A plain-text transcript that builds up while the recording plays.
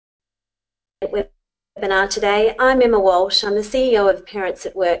webinar today. I'm Emma Walsh. I'm the CEO of Parents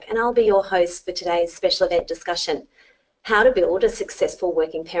at Work, and I'll be your host for today's special event discussion, How to Build a Successful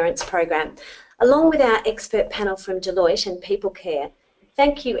Working Parents Program, along with our expert panel from Deloitte and PeopleCare.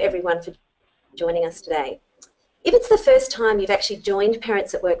 Thank you everyone for joining us today. If it's the first time you've actually joined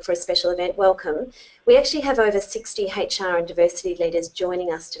Parents at Work for a special event, welcome. We actually have over 60 HR and diversity leaders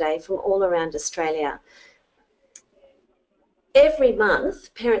joining us today from all around Australia. Every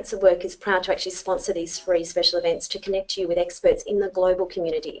month, Parents at Work is proud to actually sponsor these free special events to connect you with experts in the global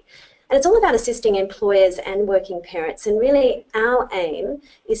community. And it's all about assisting employers and working parents. And really, our aim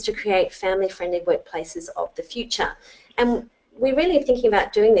is to create family-friendly workplaces of the future. And we're really thinking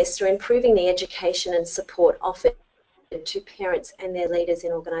about doing this through improving the education and support offered to parents and their leaders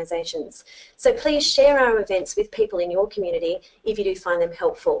in organisations. So please share our events with people in your community if you do find them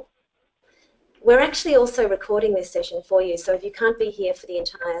helpful. We're actually also recording this session for you, so if you can't be here for the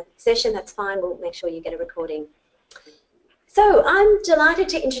entire session, that's fine. We'll make sure you get a recording. So I'm delighted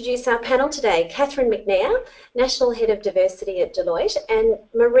to introduce our panel today, Catherine McNair, National Head of Diversity at Deloitte, and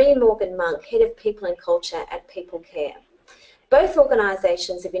Marie Morgan-Monk, Head of People and Culture at PeopleCare. Both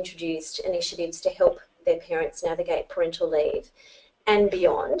organisations have introduced initiatives to help their parents navigate parental leave and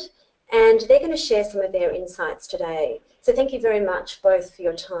beyond, and they're going to share some of their insights today. So thank you very much both for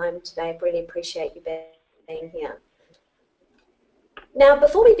your time today. I really appreciate you being here. Now,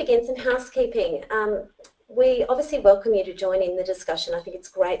 before we begin, some housekeeping. We obviously welcome you to join in the discussion. I think it's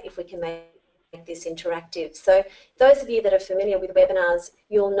great if we can make this interactive. So those of you that are familiar with webinars,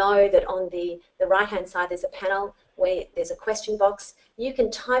 you'll know that on the right-hand side there's a panel where there's a question box. You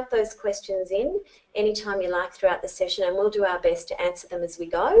can type those questions in anytime you like throughout the session, and we'll do our best to answer them as we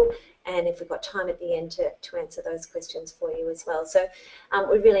go, and if we've got time at the end to answer those questions for you as well. So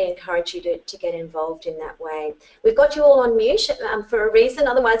we really encourage you to get involved in that way. We've got you all on mute for a reason,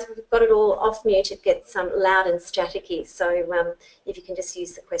 otherwise if we've got it all off mute it gets loud and staticky, so if you can just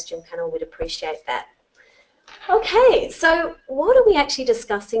use the question panel, we'd appreciate that. Okay, so what are we actually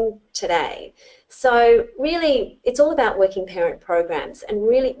discussing today? So really, it's all about working parent programs, and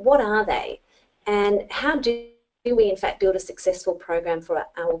really, what are they? And how do we, in fact, build a successful program for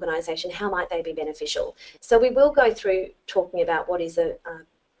our organisation? How might they be beneficial? So we will go through talking about what is a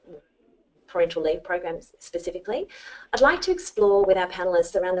parental leave program specifically. I'd like to explore with our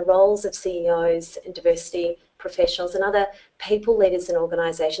panellists around the roles of CEOs and diversity professionals and other people leaders in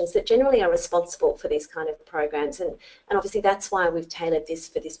organisations that generally are responsible for these kind of programs, and obviously that's why we've tailored this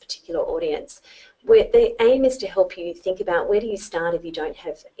for this particular audience. The aim is to help you think about where do you start if you don't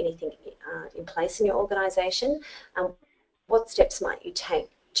have anything in place in your organisation. What steps might you take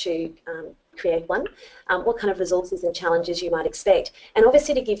to create one, what kind of resources and challenges you might expect, and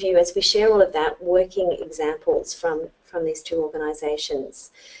obviously to give you, as we share all of that, working examples from these two organisations.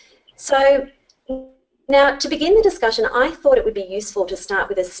 So now, to begin the discussion, I thought it would be useful to start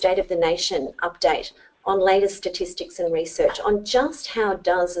with a State of the Nation update on latest statistics and research on just how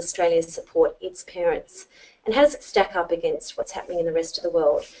does Australia support its parents, and how does it stack up against what's happening in the rest of the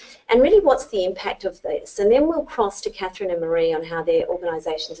world, and really what's the impact of this. And then we'll cross to Catherine and Marie on how their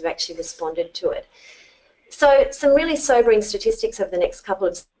organisations have actually responded to it. So some really sobering statistics over the next couple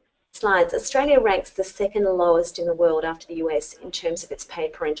of slides. Australia ranks the second lowest in the world after the US in terms of its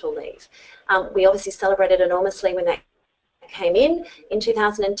paid parental leave. We obviously celebrated enormously when that came in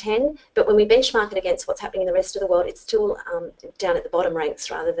 2010, but when we benchmark it against what's happening in the rest of the world, it's still down at the bottom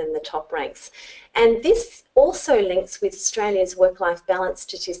ranks rather than the top ranks. And this also links with Australia's work-life balance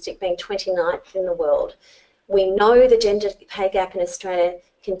statistic being 29th in the world. We know the gender pay gap in Australia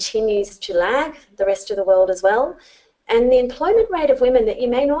continues to lag the rest of the world as well. And the employment rate of women that you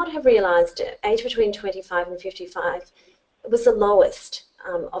may not have realised, aged between 25 and 55, was the lowest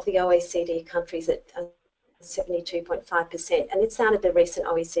of the OECD countries at 72.5%, and it's out of the recent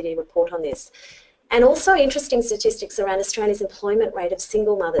OECD report on this. And also interesting statistics around Australia's employment rate of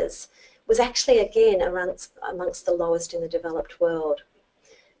single mothers was actually again amongst the lowest in the developed world.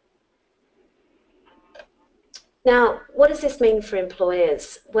 Now, what does this mean for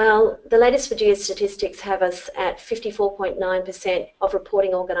employers? Well, the latest Virginia statistics have us at 54.9% of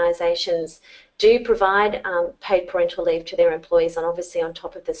reporting organisations do provide paid parental leave to their employees, and obviously on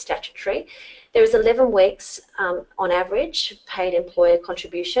top of the statutory. There is 11 weeks on average paid employer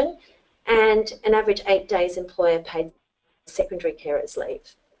contribution, and an average 8 days employer paid secondary carers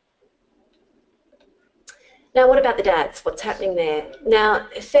leave. Now, what about the dads? What's happening there? Now,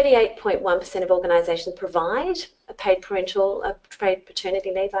 38.1% of organisations provide a paid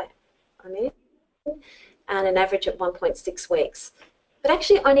paternity leave, and an average at 1.6 weeks. But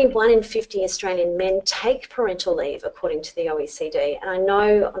actually only 1 in 50 Australian men take parental leave, according to the OECD. And I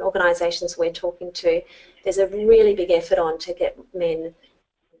know on organisations we're talking to, there's a really big effort on to get men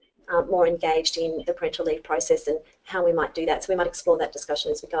more engaged in the parental leave process and how we might do that. So we might explore that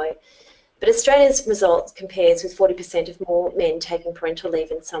discussion as we go. But Australia's result compares with 40% of more men taking parental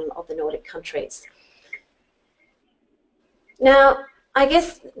leave in some of the Nordic countries. Now, I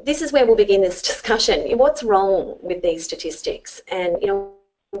guess this is where we'll begin this discussion. What's wrong with these statistics, and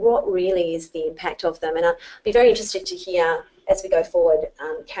what really is the impact of them? And I'd be very interested to hear as we go forward,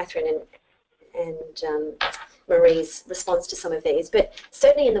 Catherine and Marie's response to some of these. But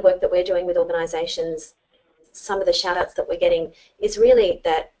certainly in the work that we're doing with organisations, some of the shout outs that we're getting is really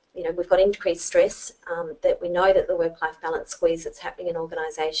that we've got increased stress, that we know that the work-life balance squeeze that's happening in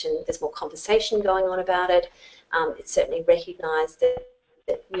organisation, there's more conversation going on about it. It's certainly recognised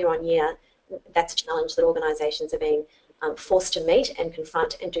that year on year, that's a challenge that organisations are being forced to meet and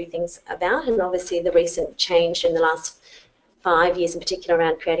confront and do things about. And obviously the recent change in the last 5 years in particular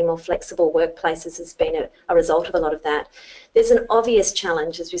around creating more flexible workplaces has been a result of a lot of that. There's an obvious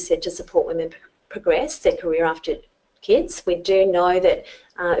challenge, as we said, to support women progress their career after kids. We do know that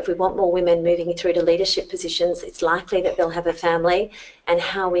if we want more women moving through to leadership positions, it's likely that they'll have a family, and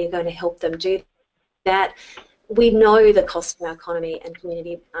how we're going to help them do that. We know the cost to our economy and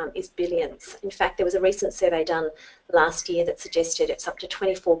community is billions. In fact, there was a recent survey done last year that suggested it's up to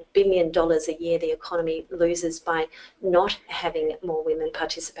 $24 billion a year the economy loses by not having more women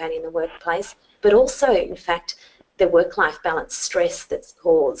participating in the workplace, but also, in fact, the work-life balance stress that's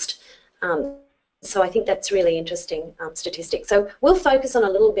caused. So I think that's really interesting statistic. So we'll focus on a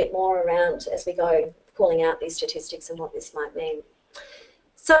little bit more around, as we go, calling out these statistics and what this might mean.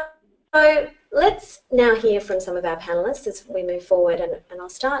 So let's now hear from some of our panellists as we move forward, and I'll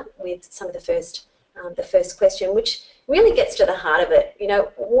start with some of the first question, which really gets to the heart of it.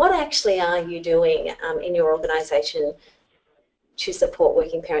 What actually are you doing in your organisation to support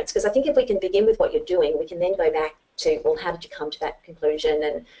working parents? Because I think if we can begin with what you're doing, we can then go back to, well, how did you come to that conclusion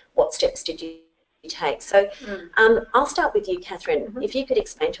and what steps did you take? So I'll start with you, Catherine. If you could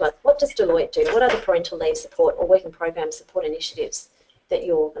explain to us, what does Deloitte do? What are the parental leave support or working program support initiatives that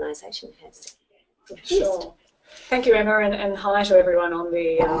your organisation has? Sure. Thank you, Emma, and hi to everyone on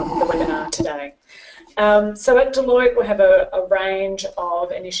the webinar today. So at Deloitte, we have a range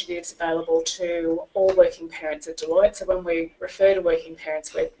of initiatives available to all working parents at Deloitte. So when we refer to working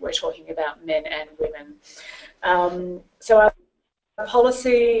parents, we're talking about men and women. So our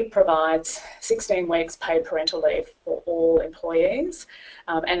policy provides 16 weeks paid parental leave for all employees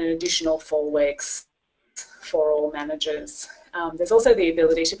and an additional 4 weeks for all managers. There's also the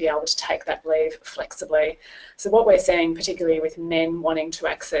ability to be able to take that leave flexibly. So what we're seeing, particularly with men wanting to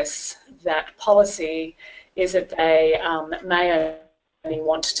access that policy, is that they may only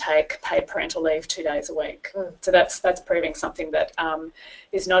want to take paid parental leave 2 days a week. So that's proving something that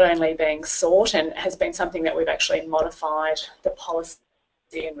is not only being sought and has been something that we've actually modified the policy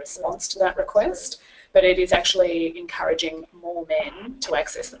in response to that request, but it is actually encouraging more men to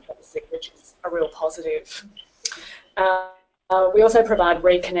access the policy, which is a real positive. We also provide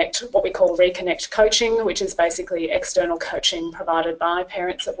what we call Reconnect coaching, which is basically external coaching provided by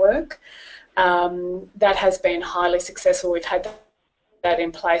parents at work. That has been highly successful. We've had that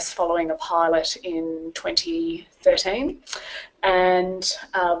in place following a pilot in 2013. And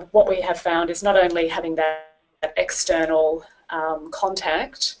what we have found is not only having that external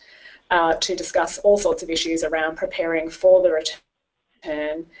contact to discuss all sorts of issues around preparing for the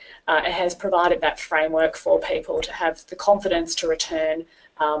return, it has provided that framework for people to have the confidence to return,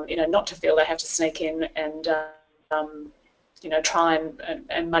 not to feel they have to sneak in and, try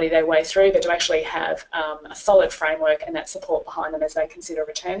and muddy their way through, but to actually have a solid framework and that support behind them as they consider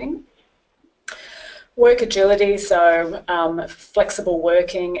returning. Work agility, so flexible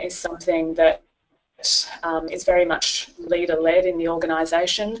working is something that is very much leader-led in the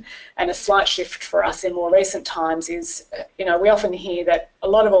organisation, and a slight shift for us in more recent times is, we often hear that a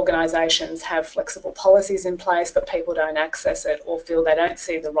lot of organisations have flexible policies in place, but people don't access it or feel they don't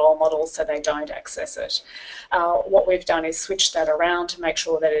see the role models, so they don't access it. What we've done is switch that around to make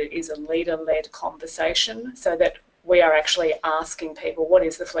sure that it is a leader-led conversation, so that we are actually asking people, what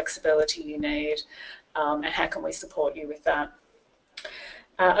is the flexibility you need, and how can we support you with that?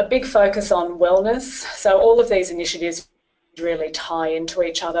 A big focus on wellness. So all of these initiatives really tie into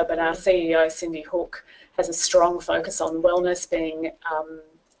each other, but our CEO, Cindy Hook, has a strong focus on wellness being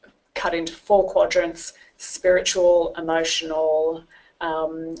cut into 4 quadrants: spiritual, emotional,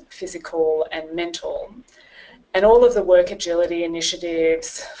 physical and mental. And all of the work agility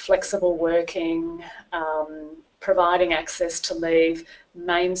initiatives, flexible working, providing access to leave,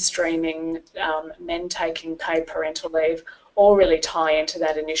 mainstreaming men taking paid parental leave, all really tie into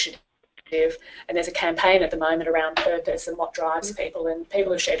that initiative. And there's a campaign at the moment around purpose and what drives people, and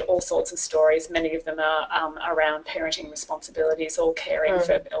people have shared all sorts of stories. Many of them are around parenting responsibilities or caring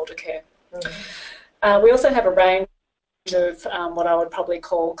for elder care. We also have a range of what I would probably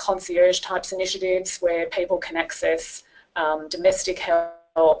call concierge types initiatives where people can access domestic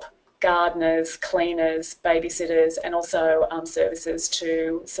help, gardeners, cleaners, babysitters, and also services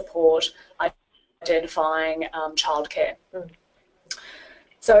to support identifying childcare.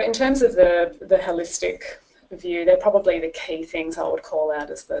 So in terms of the holistic view, they're probably the key things I would call out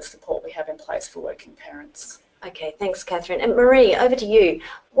as the support we have in place for working parents. Okay, thanks, Catherine. And Marie, over to you.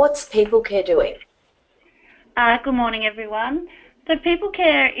 What's People Care doing? Good morning, everyone. So People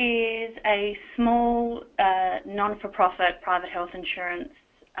Care is a small, non-for-profit private health insurance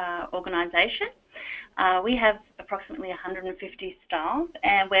organisation. We have approximately 150 staff,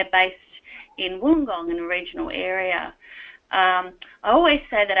 and we're based in Wollongong in a regional area. I always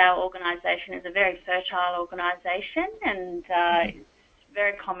say that our organisation is a very fertile organisation, and it's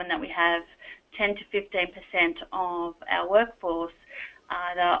very common that we have 10 to 15% of our workforce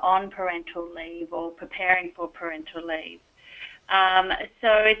either on parental leave or preparing for parental leave. So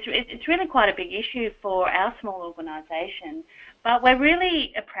it's really quite a big issue for our small organisation, but we're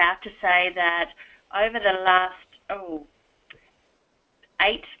really proud to say that over the last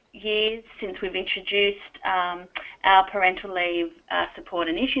 8 years since we've introduced our parental leave support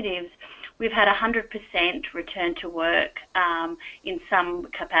initiatives, we've had 100% return to work in some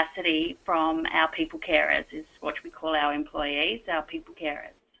capacity from our people carers, is what we call our employees, our people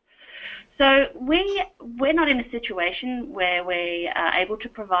carers. So we're not in a situation where we are able to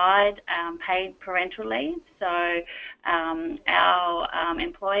provide paid parental leave. So our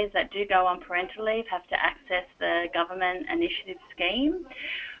employees that do go on parental leave have to access the government initiative scheme.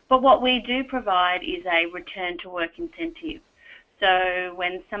 But what we do provide is a return to work incentive. So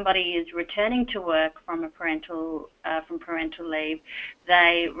when somebody is returning to work from parental leave,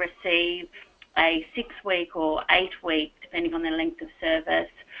 they receive a 6-week or 8-week, depending on their length of service,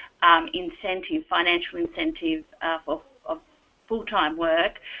 incentive, financial incentive of full-time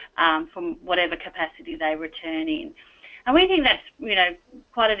work from whatever capacity they return in. And we think that's,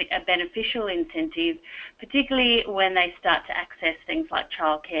 quite a beneficial incentive, particularly when they start to access things like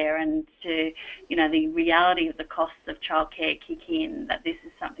childcare and to, the reality of the costs of childcare kick in, that this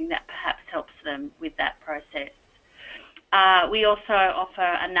is something that perhaps helps them with that process. We also offer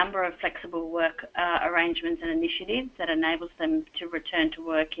a number of flexible work arrangements and initiatives that enables them to return to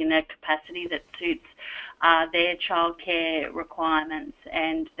work in a capacity that suits their childcare requirements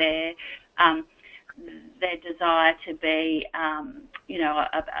and their desire to be,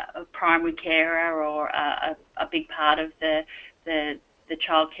 a primary carer or a big part of the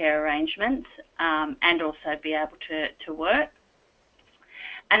childcare arrangements, and also be able to work.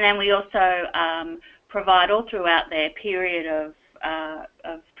 And then we also provide all throughout their period of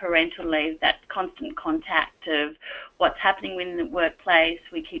parental leave that constant contact of what's happening in the workplace.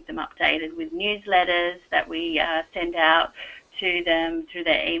 We keep them updated with newsletters that we send out to them through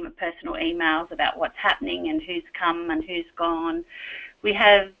their personal emails about what's happening and who's come and who's gone. We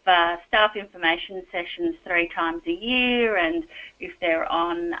have staff information sessions 3 times a year, and if they're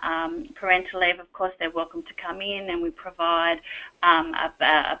on parental leave, of course, they're welcome to come in, and we provide a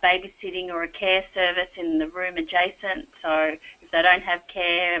babysitting or a care service in the room adjacent. So if they don't have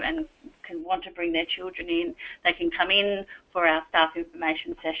care and want to bring their children in, they can come in for our staff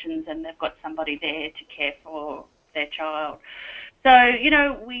information sessions, and they've got somebody there to care for their child. So,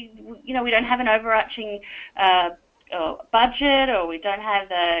 we don't have an overarching budget, or we don't have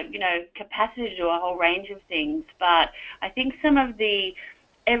the, capacity to do a whole range of things. But I think some of the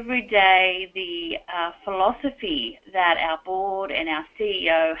everyday, the philosophy that our board and our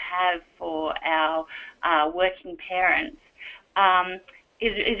CEO have for our working parents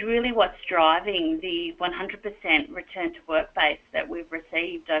is really what's driving the 100% return to work base that we've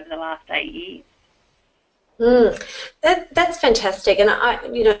received over the last 8 years. That's fantastic, and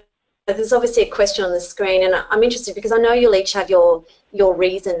there's obviously a question on the screen, and I'm interested because I know you'll each have your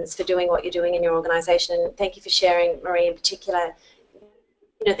reasons for doing what you're doing in your organisation, and thank you for sharing, Marie, in particular,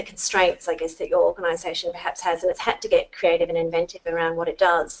 the constraints, I guess, that your organisation perhaps has, and it's had to get creative and inventive around what it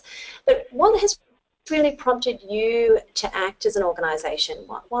does. But what has really prompted you to act as an organisation?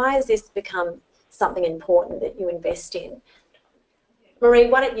 Why has this become something important that you invest in? Marie,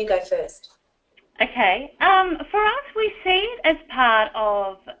 why don't you go first? Okay. For us, we see it as part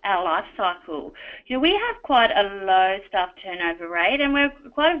of our life cycle. We have quite a low staff turnover rate, and we're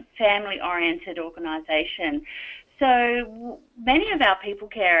quite a family-oriented organisation. So many of our people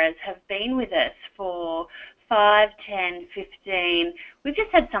carers have been with us for 5, 10, 15. We've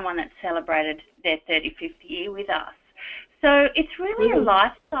just had someone that celebrated their 35th year with us. So it's really a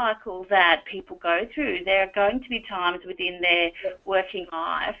life cycle that people go through. There are going to be times within their working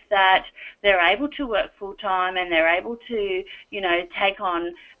life that they're able to work full-time and they're able to, take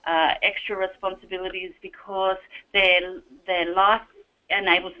on extra responsibilities because their life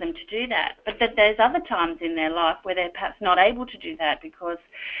enables them to do that. But that there's other times in their life where they're perhaps not able to do that because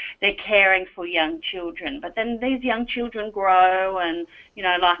they're caring for young children. But then these young children grow and,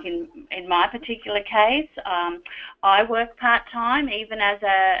 like in my particular case, I work part-time even as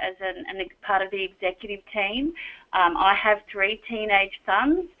a part of the executive team. I have 3 teenage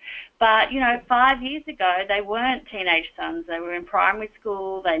sons, but, 5 years ago they weren't teenage sons. They were in primary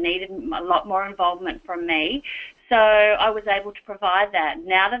school. They needed a lot more involvement from me. So I was able to provide that.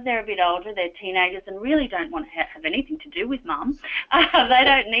 Now that they're a bit older, they're teenagers and really don't want to have anything to do with mum. They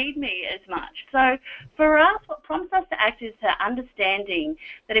don't need me as much. So for us, what prompts us to act is understanding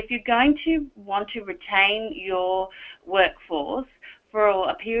that if you're going to want to retain your workforce for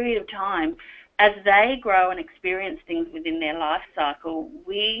a period of time, as they grow and experience things within their life cycle,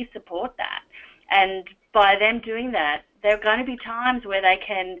 we support that. And by them doing that, there are going to be times where they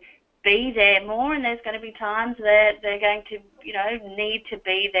can be there more, and there's going to be times that they're going to, need to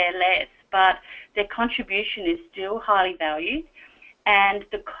be there less. But their contribution is still highly valued, and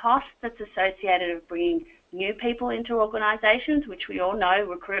the cost that's associated with bringing new people into organisations, which we all know,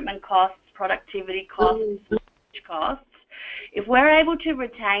 recruitment costs, productivity costs, costs, if we're able to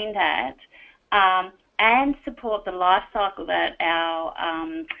retain that and support the life cycle that our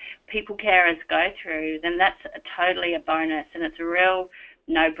people carers go through, then that's totally a bonus, and it's a real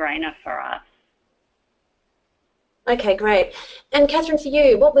no-brainer for us. Okay, great. And Catherine, for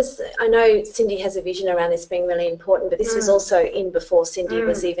you, I know Cindy has a vision around this being really important, but this was also in before Cindy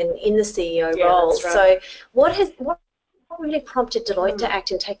was even in the CEO role. That's right. So what really prompted Deloitte to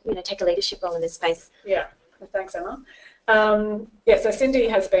act and take a leadership role in this space? Yeah, thanks, Emma. So Cindy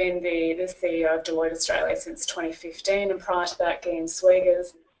has been the CEO of Deloitte Australia since 2015, and prior to that, Guillaume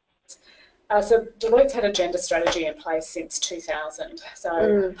Swigers. So Deloitte's had a gender strategy in place since 2000.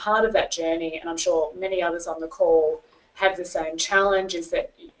 So part of that journey, and I'm sure many others on the call have the same challenge, is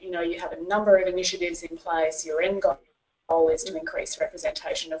that you have a number of initiatives in place. Your end goal is to increase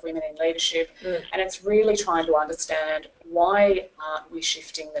representation of women in leadership, and it's really trying to understand why aren't we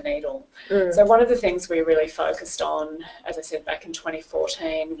shifting the needle. So one of the things we really focused on, as I said, back in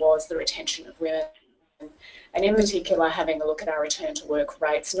 2014, was the retention of women. And in particular, having a look at our return to work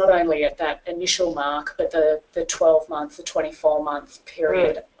rates, not only at that initial mark, but the 12-month, the 24-month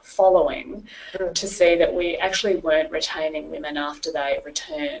period following, to see that we actually weren't retaining women after they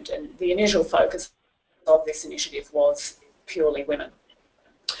returned. And the initial focus of this initiative was purely women.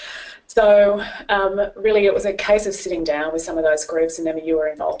 So really it was a case of sitting down with some of those groups, and Emma, you were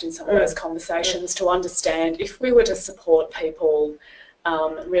involved in some of those conversations, to understand if we were to support people,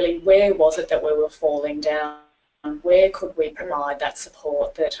 really where was it that we were falling down? Where could we provide that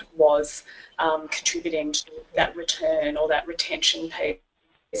support that was contributing to that return or that retention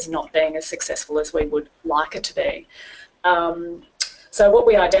piece not being as successful as we would like it to be? So what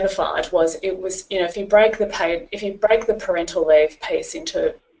we identified was if you break the parental leave piece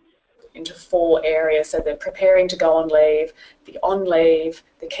into 4 areas, so the preparing to go on leave, the on leave,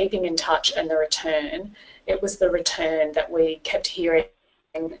 the keeping in touch, and the return. It was the return that we kept hearing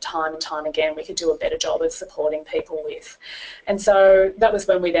time and time again we could do a better job of supporting people with. And so that was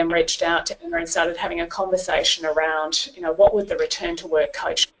when we then reached out to Emma and started having a conversation around, what would the return to work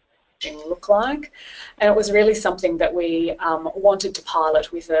coaching look like? And it was really something that we wanted to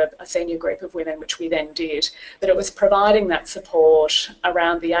pilot with a senior group of women, which we then did. But it was providing that support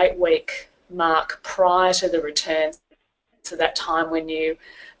around the 8-week mark prior to the return, so that time when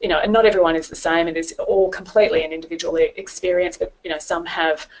and not everyone is the same, it is all completely an individual experience, but some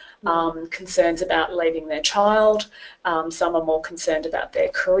have concerns about leaving their child, some are more concerned about their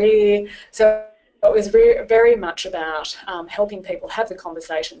career. So it was very, very much about helping people have the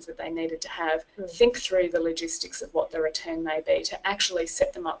conversations that they needed to have, think through the logistics of what the return may be, to actually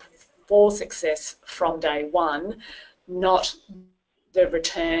set them up for success from day one, not the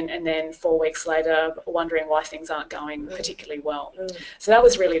return and then 4 weeks later wondering why things aren't going particularly well. So that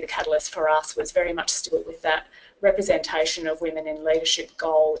was really the catalyst for us, was very much still with that representation of women in leadership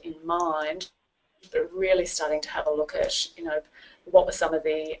goal in mind, but really starting to have a look at, what were some of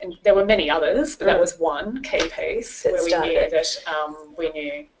the, and there were many others, but that was one key piece where we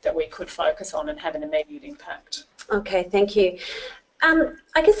knew that we could focus on and have an immediate impact. Okay, thank you.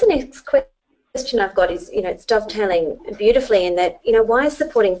 I guess the next question I've got is, it's dovetailing beautifully in that, why is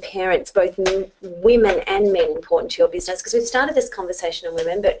supporting parents, both women and men, important to your business? Because we've started this conversation on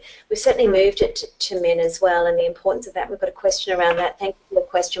women, but we've certainly moved it to men as well, and the importance of that. We've got a question around that. Thank you for the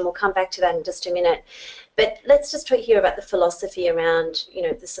question. We'll come back to that in just a minute. But let's just hear about the philosophy around,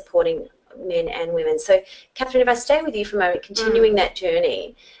 the supporting men and women. So, Catherine, if I stay with you for a moment, continuing that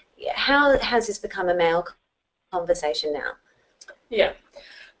journey, how has this become a male conversation now? Yeah.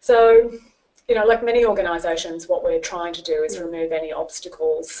 So, like many organisations, what we're trying to do is remove any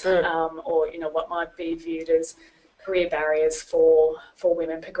obstacles or, what might be viewed as career barriers for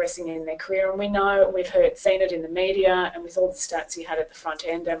women progressing in their career. And we know, we've seen it in the media, and with all the stats you had at the front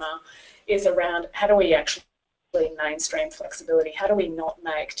end, Emma, is around how do we actually mainstream flexibility? How do we not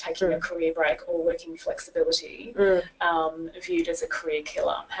make taking a career break or working flexibility viewed as a career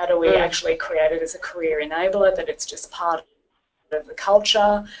killer? How do we actually create it as a career enabler, that it's just part of the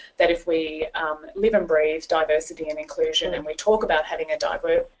culture, that if we live and breathe diversity and inclusion and we talk about having a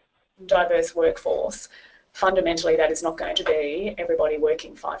diverse workforce, fundamentally that is not going to be everybody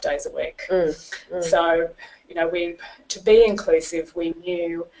working 5 days a week. So, to be inclusive, we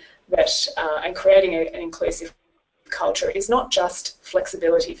knew that, and creating an inclusive culture is not just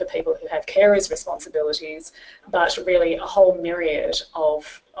flexibility for people who have carers responsibilities, but really a whole myriad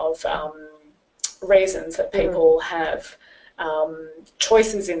of reasons that people have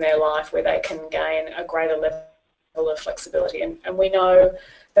choices in their life where they can gain a greater level of flexibility. And we know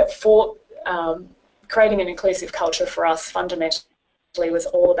that for creating an inclusive culture for us fundamentally was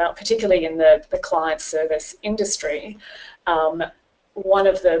all about, particularly in the client service industry, one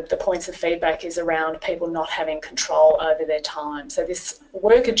of the points of feedback is around people not having control over their time. So this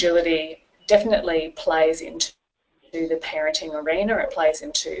work agility definitely plays into the parenting arena, it plays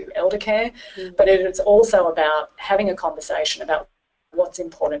into elder care, but it's also about having a conversation about what's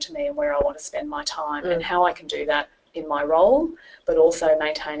important to me and where I want to spend my time and how I can do that in my role, but also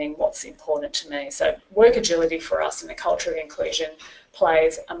maintaining what's important to me. So work agility for us in the culture of inclusion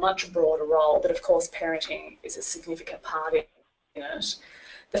plays a much broader role, but of course parenting is a significant part in it.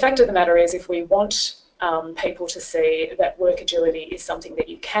 The fact of the matter is, if we want people to see that work agility is something that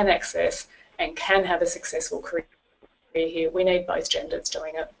you can access and can have a successful career here, we need both genders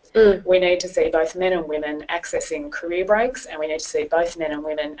doing it. We need to see both men and women accessing career breaks, and we need to see both men and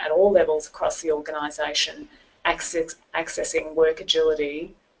women at all levels across the organisation accessing work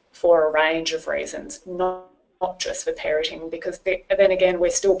agility for a range of reasons, not just for parenting, because then again we're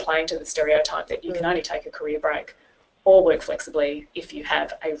still playing to the stereotype that you can only take a career break or work flexibly if you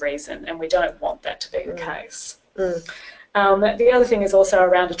have a reason, and we don't want that to be the case. The other thing is also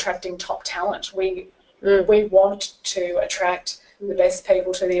around attracting top talent. We want to attract the best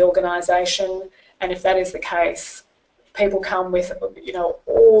people to the organisation, and if that is the case, people come with,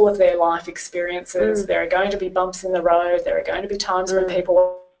 all of their life experiences. There are going to be bumps in the road. There are going to be times when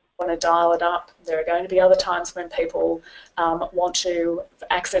people want to dial it up. There are going to be other times when people want to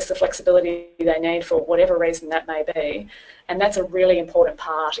access the flexibility they need for whatever reason that may be. And that's a really important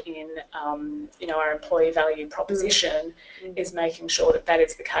part in, our employee value proposition, is making sure that that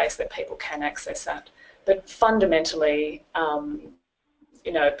is the case, that people can access that. But fundamentally,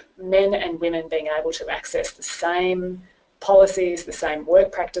 men and women being able to access the same policies, the same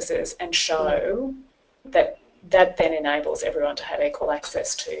work practices, and show that then enables everyone to have equal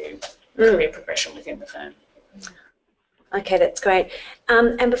access to career progression within the firm. Okay, that's great.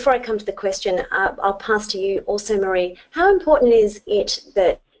 And before I come to the question, I'll pass to you also, Marie. How important is it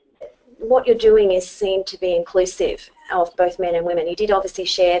that what you're doing is seen to be inclusive of both men and women? You did obviously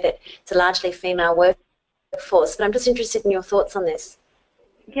share that it's a largely female workforce, but I'm just interested in your thoughts on this.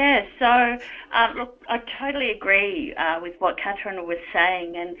 Yeah, so look, I totally agree with what Catherine was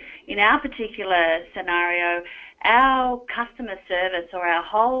saying, and in our particular scenario, our customer service or our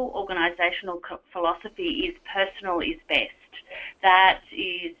whole organisational philosophy is personal is best. That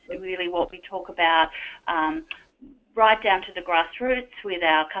is really what we talk about, right down to the grassroots with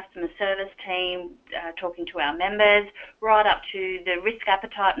our customer service team, talking to our members, right up to the risk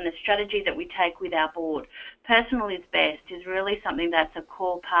appetite and the strategy that we take with our board. Personal is best is really something that's a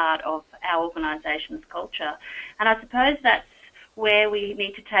core part of our organisation's culture. And I suppose that's where we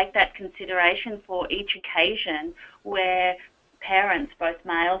need to take that consideration for each occasion where parents, both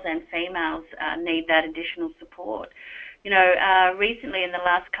males and females, need that additional support. Recently in the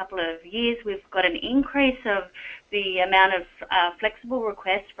last couple of years, we've got an increase of the amount of flexible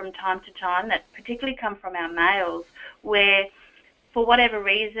requests from time to time that particularly come from our males, where for whatever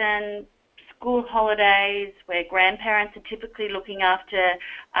reason, school holidays where grandparents are typically looking after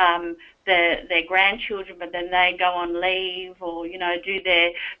their grandchildren, but then they go on leave or, do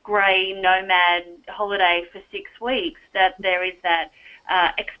their grey nomad holiday for 6 weeks, that there is that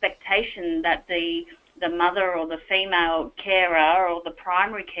expectation that the mother or the female carer or the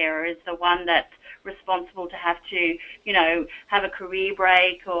primary carer is the one that's responsible to have to, have a career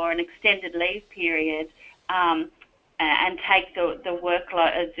break or an extended leave period and take the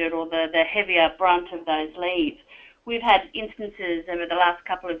workload or the heavier brunt of those leaves. We've had instances over the last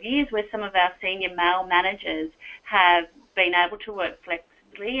couple of years where some of our senior male managers have been able to work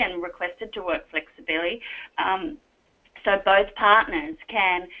flexibly and requested to work flexibly. So both partners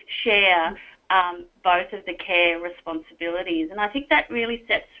can share both of the care responsibilities. And I think that really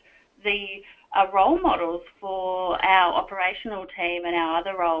sets the role models for our operational team and our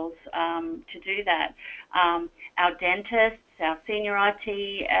other roles to do that. Our dentists, our senior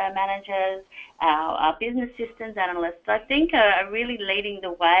IT managers, our business systems analysts, I think are really leading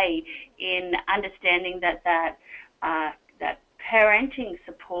the way in understanding that parenting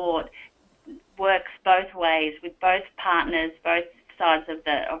support works both ways with both partners, both sides of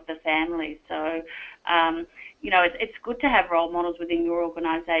the family. So, it's good to have role models within your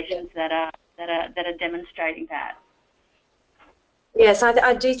organisations that are demonstrating that. Yes,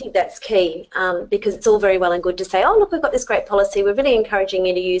 I do think that's key because it's all very well and good to say, oh, look, we've got this great policy, we're really encouraging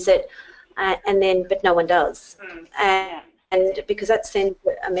you to use it, but no one does. And because that sends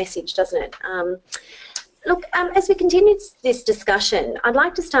a message, doesn't it? As we continue this discussion, I'd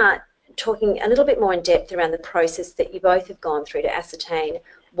like to start talking a little bit more in depth around the process that you both have gone through to ascertain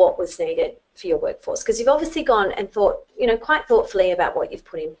what was needed for your workforce, because you've obviously gone and thought, quite thoughtfully about what you've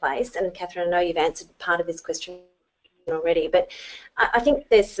put in place. And Catherine, I know you've answered part of this question already, but I think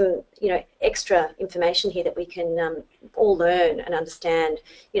there's some, extra information here that we can all learn and understand.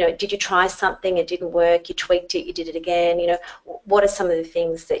 Did you try something, it didn't work, you tweaked it, you did it again, what are some of the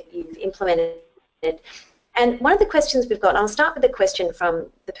things that you've implemented? And one of the questions we've got, I'll start with the question from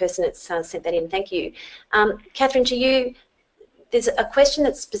the person that's sent that in. Thank you. Catherine, to you, there's a question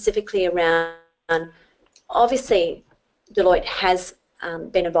that's specifically around, obviously, Deloitte has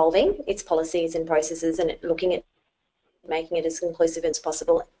been evolving its policies and processes and looking at making it as inclusive as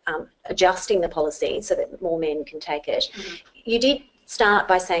possible, adjusting the policy so that more men can take it. Mm-hmm. You did start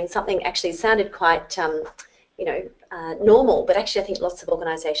by saying something actually sounded quite, normal, but actually I think lots of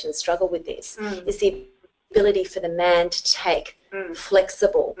organisations struggle with this, is the ability for the man to take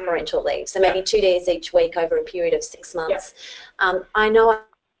flexible parental leave. So maybe 2 days each week over a period of 6 months. Yep. I know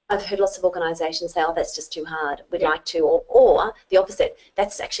I've heard lots of organisations say, oh, that's just too hard, we'd like to, or the opposite,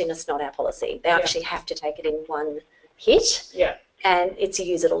 that's actually just not our policy. They actually have to take it in one hit, and it's a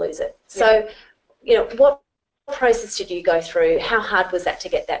use it or lose it. So, what process did you go through? How hard was that to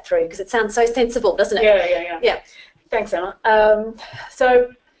get that through? Because it sounds so sensible, doesn't it? Yeah. Thanks, Emma. So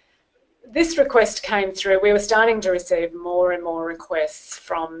this request came through. We were starting to receive more and more requests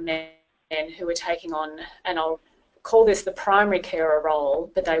from men who were taking on, and I'll call this the primary carer role,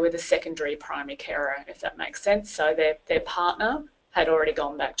 but they were the secondary primary carer, if that makes sense. So their partner had already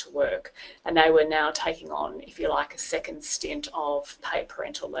gone back to work, and they were now taking on, if you like, a second stint of paid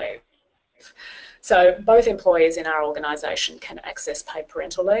parental leave. So both employees in our organisation can access paid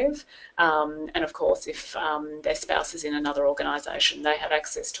parental leave, and of course if their spouse is in another organisation, they have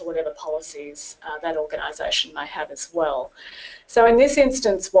access to whatever policies that organisation may have as well. So in this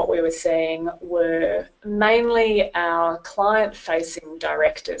instance, what we were seeing were mainly our client-facing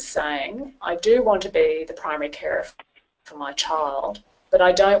directors saying, I do want to be the primary carer for my child, but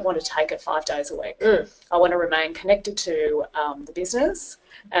I don't want to take it 5 days a week. I want to remain connected to the business,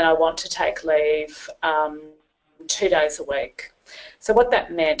 and I want to take leave 2 days a week. So what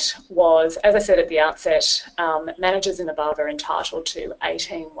that meant was, as I said at the outset, managers and above are entitled to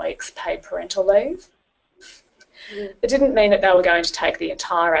 18 weeks paid parental leave. It didn't mean that they were going to take the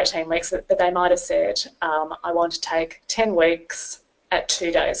entire 18 weeks, but they might have said, I want to take 10 weeks at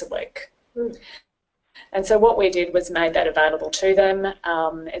 2 days a week. And so what we did was made that available to them.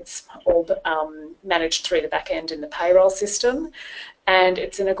 It's all managed through the back end in the payroll system. And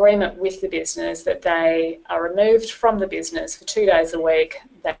it's an agreement with the business that they are removed from the business for 2 days a week.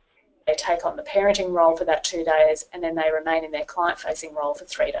 They take on the parenting role for that 2 days, and then they remain in their client-facing role for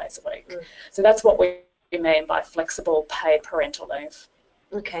 3 days a week. So that's what we mean by flexible paid parental leave.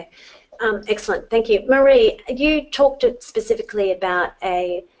 Okay, excellent. Thank you. Marie, you talked specifically about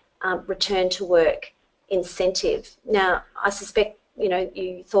a return to work incentive. Now, I suspect,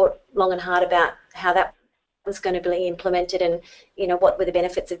 you thought long and hard about how that was going to be implemented and, what were the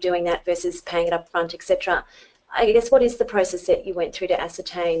benefits of doing that versus paying it up front, etc. I guess what is the process that you went through to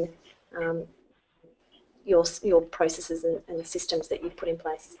ascertain your processes and systems that you've put in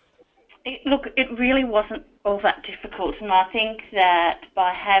place? Look, it really wasn't all that difficult, and I think that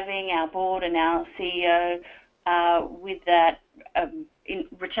by having our board and our CEO with that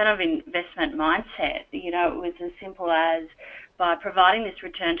return of investment mindset, it was as simple as by providing this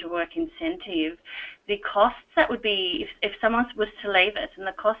return to work incentive, the costs that would be if someone was to leave us, and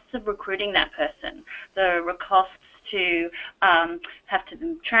the costs of recruiting that person, the costs to have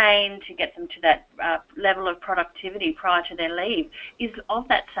to train, to get them to that level of productivity prior to their leave is of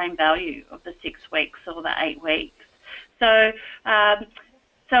that same value of the 6 weeks or the 8 weeks. So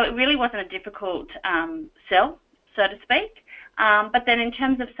it really wasn't a difficult sell, so to speak. But then in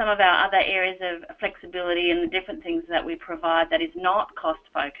terms of some of our other areas of flexibility and the different things that we provide that is not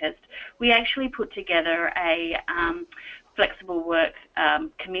cost-focused, we actually put together a flexible work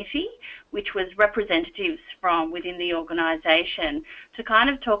committee, which was representatives from within the organisation to kind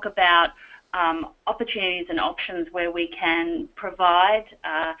of talk about opportunities and options where we can provide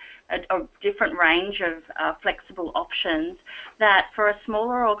a different range of flexible options that for a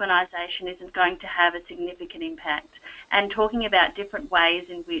smaller organisation isn't going to have a significant impact, and talking about different ways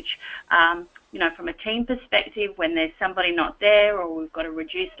in which from a team perspective, when there's somebody not there or we've got a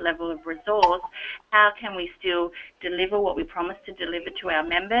reduced level of resource, how can we still deliver what we promised to deliver to our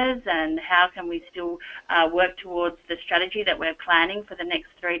members, and how can we still work towards the strategy that we're planning for the next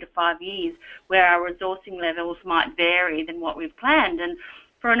 3 to 5 years, where our resourcing levels might vary than what we've planned. And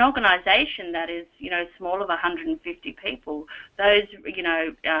for an organisation that is, small of 150 people, those,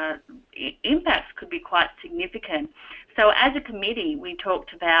 impacts could be quite significant. So as a committee, we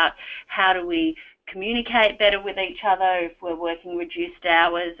talked about how do we communicate better with each other if we're working reduced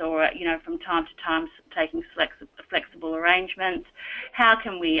hours or, from time to time taking flexible arrangements. How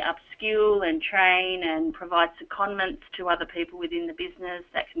can we upskill and train and provide secondments to other people within the business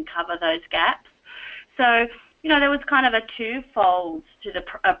that can cover those gaps? So, there was kind of a twofold to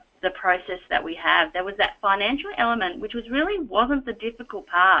the process that we have. There was that financial element, which wasn't the difficult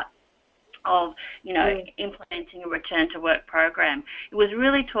part of, implementing a return to work program. It was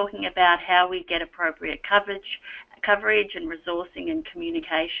really talking about how we get appropriate coverage and resourcing and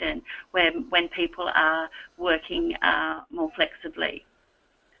communication when people are working more flexibly.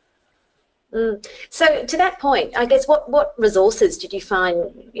 So to that point, I guess what resources did you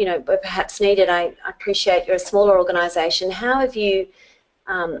find, were perhaps needed? I appreciate you're a smaller organisation. How have you,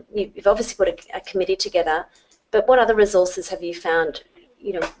 you've obviously put a committee together, but what other resources have you found,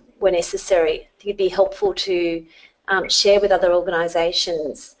 were necessary? It'd be helpful to share with other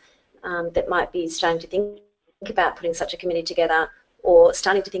organisations that might be starting to think about putting such a committee together or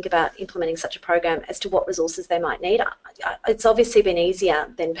starting to think about implementing such a program as to what resources they might need. It's obviously been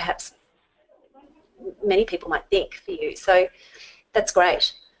easier than perhaps many people might think for you. So that's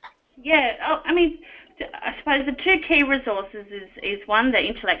great. Yeah, I suppose the two key resources is one, the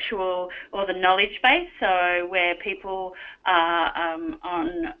intellectual or the knowledge base, so where people are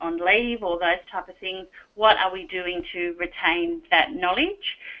on leave or those type of things, what are we doing to retain that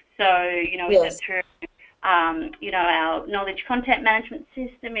knowledge? So, Yes. Is it through our knowledge content management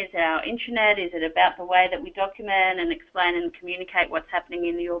system? Is our intranet? Is it about the way that we document and explain and communicate what's happening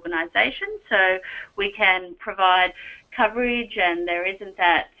in the organisation so we can provide coverage and there isn't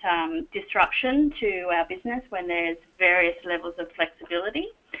that disruption to our business when there's various levels of flexibility?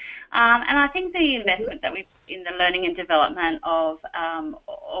 And I think the investment that we put in the learning and development of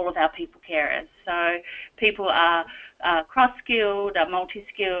all of our people carers. So people are cross-skilled, are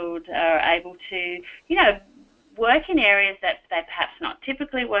multi-skilled, are able to, work in areas that they perhaps not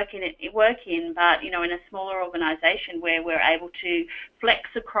typically work in, but, in a smaller organisation where we're able to flex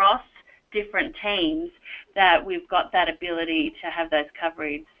across different teams, that we've got that ability to have those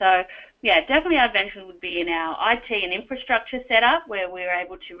coverage. So, yeah, definitely our venture would be in our IT and infrastructure setup where we're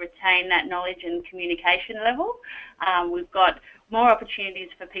able to retain that knowledge and communication level. We've got more opportunities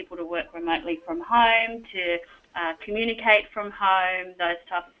for people to work remotely from home, to communicate from home, those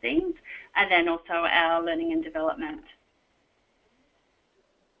type of things, and then also our learning and development.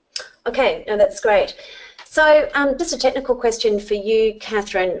 Okay, no, that's great. So just a technical question for you,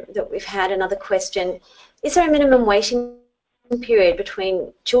 Catherine, that we've had another question. Is there a minimum waiting period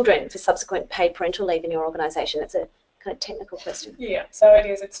between children for subsequent paid parental leave in your organisation? That's a kind of technical question. Yeah, so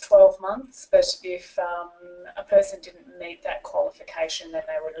it's 12 months, but if a person didn't meet that qualification, then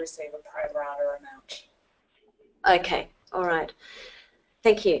they would receive a pro rata amount. Okay, all right.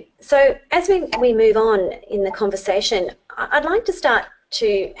 Thank you. So as we move on in the conversation, I'd like to start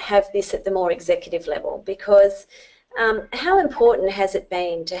to have this at the more executive level, because how important has it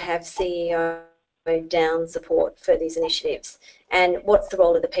been to have CEOs down support for these initiatives, and what's the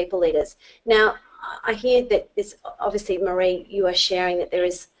role of the people leaders. Now, I hear that this, obviously, Marie, you are sharing that there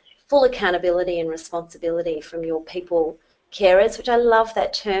is full accountability and responsibility from your people carers, which I love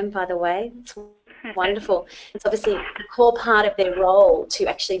that term, by the way. It's wonderful. It's obviously a core part of their role to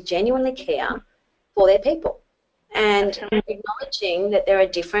actually genuinely care for their people, and acknowledging that there are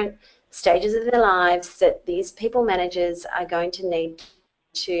different stages of their lives that these people managers are going to need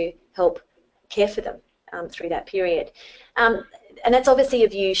to help care for them through that period. And that's obviously a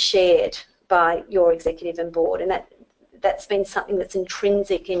view shared by your executive and board, and that's been something that's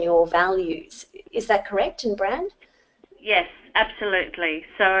intrinsic in your values. Is that correct in brand? Yes, absolutely.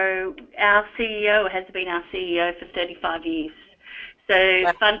 So our CEO has been our CEO for 35 years.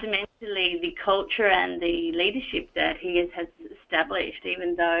 So fundamentally, the culture and the leadership that he has established,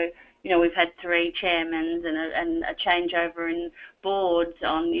 even though, you know, we've had 3 chairmen and a changeover in boards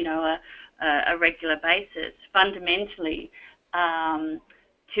on, you know, a regular basis, fundamentally,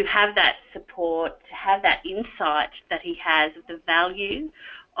 to have that support, to have that insight that he has of the value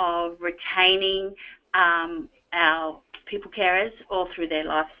of retaining our people carers all through their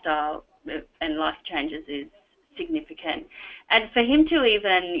lifestyle and life changes is significant. And for him to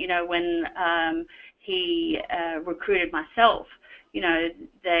even, you know, when he recruited myself, you know,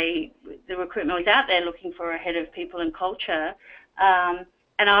 the recruitment was out there looking for a head of people and culture,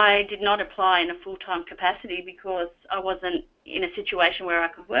 and I did not apply in a full-time capacity because I wasn't in a situation where I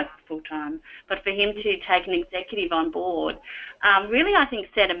could work full-time. But for him to take an executive on board really, I think,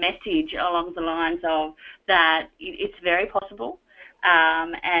 set a message along the lines of that it's very possible,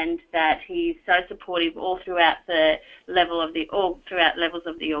 and that he's so supportive all throughout levels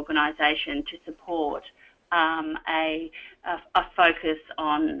of the organisation to support a focus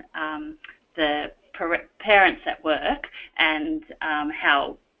on the parents at work and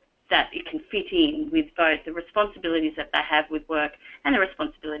how that it can fit in with both the responsibilities that they have with work and the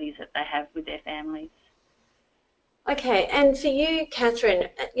responsibilities that they have with their families. Okay, and for you, Catherine,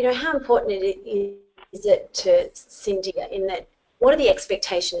 you know, how important is it to Cindy in that, what are the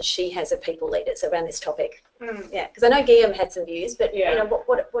expectations she has of people leaders around this topic? Yeah, because I know Guillaume had some views, but you know,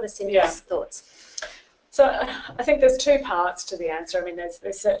 what are Cindy's thoughts? So I think there's 2 parts to the answer. I mean,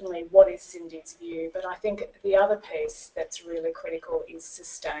 there's certainly what is Cindy's view, but I think the other piece that's really critical is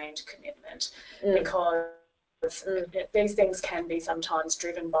sustained commitment, because these things can be sometimes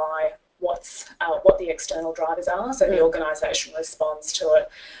driven by what the external drivers are, so the organisation responds to it.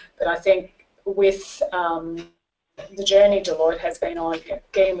 But I think with the journey Deloitte has been on,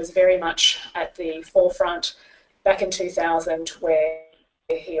 Guillaume was very much at the forefront back in 2000, where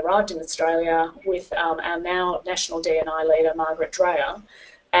he arrived in Australia with our now national D&I leader, Margaret Dreyer,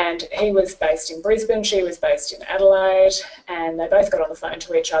 and he was based in Brisbane, she was based in Adelaide, and they both got on the phone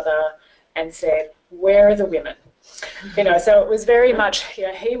to each other and said, where are the women? You know, so it was very much, you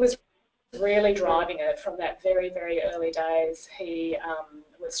know, he was really driving it from that very, very early days. He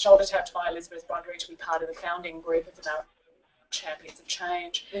was shoulder tapped by Elizabeth Broderick to be part of the founding group of the Champions of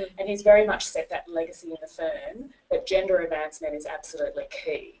Change, and he's very much set that legacy in the firm that gender advancement is absolutely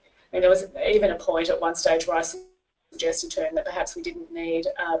key. I mean, there was even a point at one stage where I suggested to him that perhaps we didn't need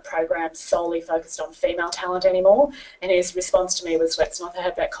a program solely focused on female talent anymore, and his response to me was, let's not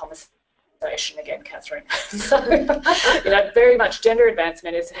have that conversation again, Catherine. So, you know, very much gender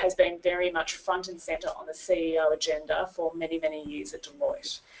advancement has been very much front and centre on the CEO agenda for many, many years at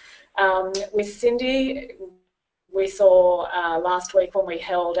Deloitte. With Cindy, we saw last week when we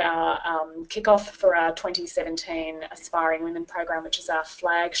held our kickoff for our 2017 Aspiring Women program, which is our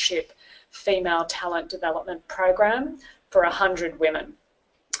flagship female talent development program for 100 women.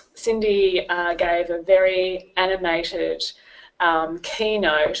 Cindy gave a very animated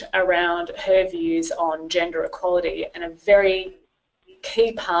keynote around her views on gender equality, and a very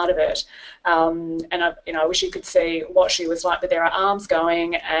key part of it, and I wish you could see what she was like, but there are arms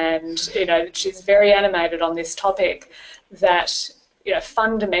going, and you know, she's very animated on this topic, that, you know,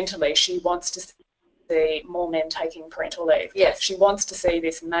 fundamentally she wants to see more men taking parental leave. Yes. She wants to see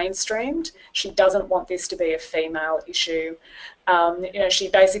this mainstreamed. She doesn't want this to be a female issue. You know, she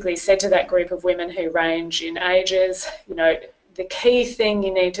basically said to that group of women who range in ages, you know, the key thing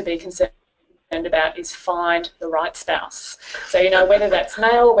you need to be concerned about is find the right spouse. So, you know, whether that's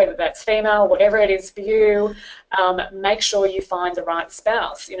male, whether that's female, whatever it is for you, make sure you find the right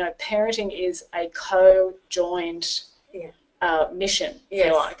spouse. You know, parenting is a co-joined mission, if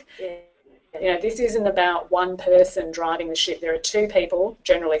you like. Yeah. You know, this isn't about one person driving the ship. There are 2 people,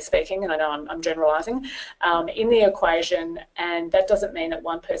 generally speaking, and I know I'm generalising, in the equation, and that doesn't mean that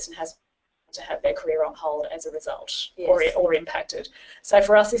one person has to have their career on hold as a result, Yes. or impacted. So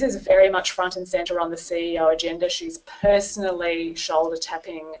for us, this is very much front and centre on the CEO agenda. She's personally shoulder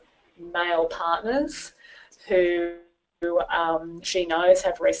tapping male partners who she knows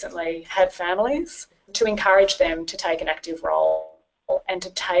have recently had families, to encourage them to take an active role and to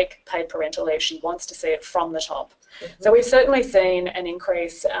take paid parental leave. She wants to see it from the top. So we've certainly seen an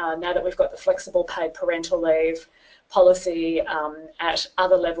increase now that we've got the flexible paid parental leave policy at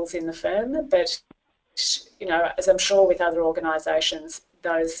other levels in the firm. But, you know, as I'm sure with other organisations,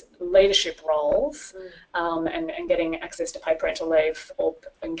 those leadership roles and getting access to paid parental leave or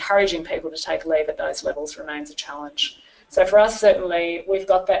encouraging people to take leave at those levels remains a challenge. So for us, certainly, we've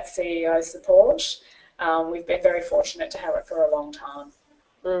got that CEO support. We've been very fortunate to have it for a long time.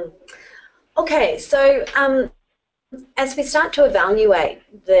 Okay, so as we start to evaluate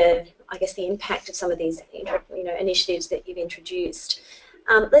the impact of some of these initiatives that you've introduced,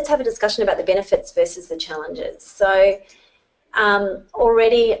 let's have a discussion about the benefits versus the challenges. So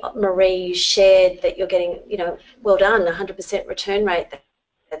already, Marie, you shared that you're getting, well done, 100% return rate.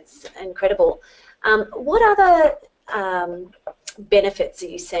 That's incredible. What other benefits are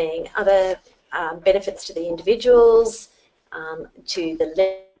you seeing? Other benefits to the individuals, to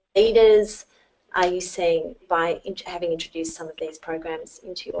the leaders, are you seeing by having introduced some of these programs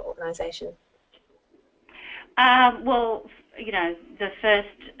into your organisation? Well, the first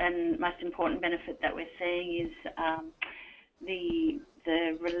and most important benefit that we're seeing is the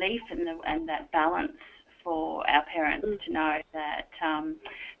relief and that balance for our parents to know that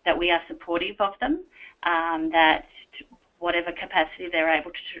that we are supportive of them, that whatever capacity they're able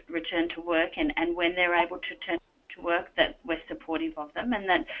to return to work and when they're able to return to work, that we're supportive of them, and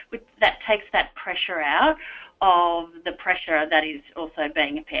that takes that pressure out of the pressure that is also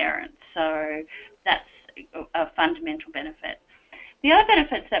being a parent. So that's a fundamental benefit. The other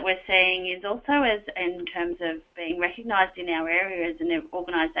benefits that we're seeing is also as in terms of being recognised in our area as an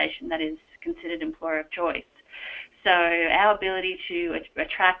organisation that is considered employer of choice. So our ability to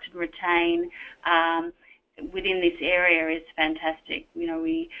attract and retain within this area is fantastic.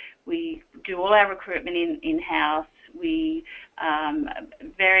 We do all our recruitment in-house. We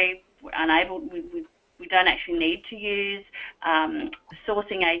very unable. We don't actually need to use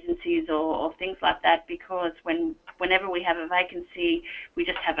sourcing agencies or things like that, because whenever we have a vacancy, we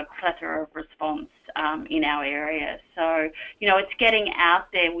just have a plethora of response in our area. So, it's getting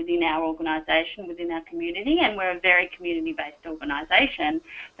out there within our organisation, within our community, and we're a very community-based organisation,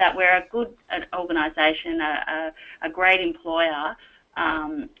 that we're a good organisation, a great employer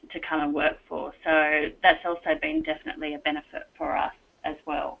to come and work for. So that's also been definitely a benefit for us as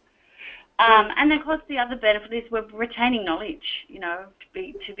well. And then, of course, the other benefit is we're retaining knowledge,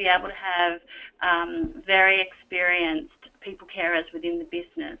 to be able to have very experienced people carers within the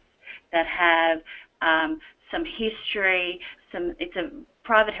business that have some history.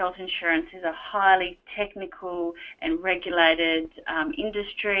 Private health insurance is a highly technical and regulated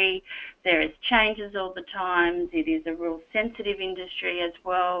industry. There is changes all the time. It is a real sensitive industry as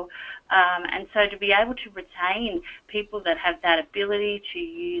well. And so to be able to retain people that have that ability to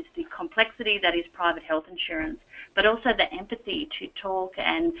use the complexity that is private health insurance, but also the empathy to talk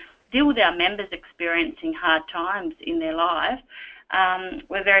and deal with our members experiencing hard times in their life,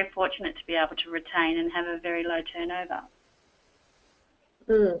 we're very fortunate to be able to retain and have a very low turnover.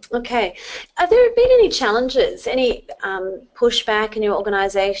 Okay. Have there been any challenges, any pushback in your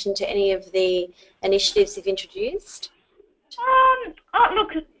organisation to any of the initiatives you've introduced?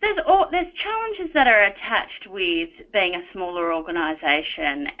 Look, there's challenges that are attached with being a smaller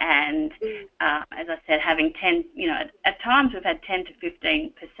organisation, and as I said, having 10, at times we've had 10 to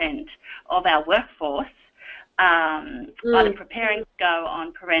 15% of our workforce either preparing to go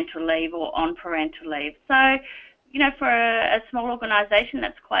on parental leave or on parental leave. So, for a small organisation,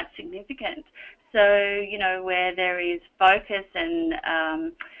 that's quite significant. So, where there is focus and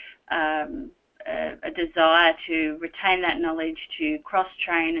a desire to retain that knowledge, to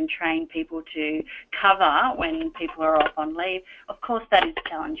cross-train and train people to cover when people are off on leave, of course that is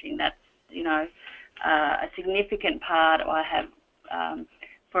challenging. That's, a significant part. I have,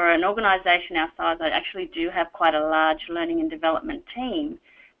 for an organisation our size, I actually do have quite a large learning and development team,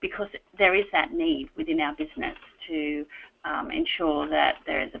 because there is that need within our business to ensure that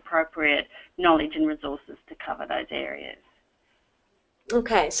there is appropriate knowledge and resources to cover those areas.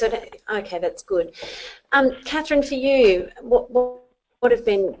 Okay, that's good. Catherine, for you, what have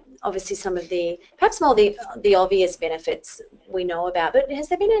been obviously some of the, perhaps more the obvious benefits we know about, but has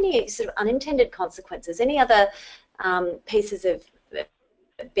there been any sort of unintended consequences, any other pieces of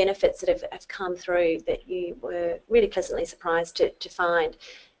benefits that have come through that you were really pleasantly surprised to find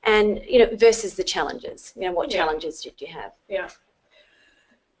and versus the challenges. What challenges did you have? Yeah.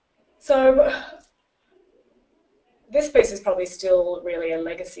 So this piece is probably still really a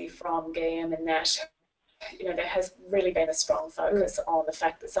legacy from GEM in that there has really been a strong focus on the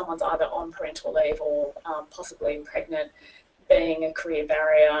fact that someone's either on parental leave or possibly pregnant, being a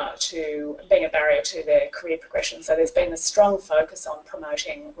barrier to their career progression. So there's been a strong focus on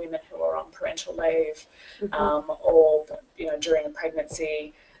promoting women who are on parental leave or during a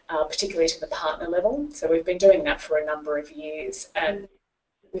pregnancy, particularly to the partner level. So we've been doing that for a number of years, and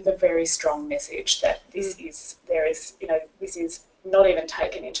with a very strong message that this is not even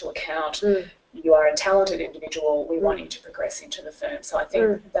taken into account. You are a talented individual. We want you to progress into the firm. So I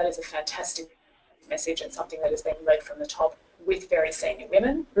think that is a fantastic message and something that has been led from the top with very senior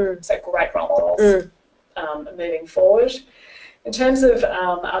women. So great role models moving forward. In terms of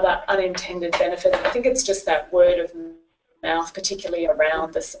other unintended benefits, I think it's just that word of mouth, particularly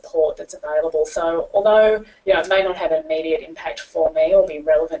around the support that's available. So although it may not have an immediate impact for me or be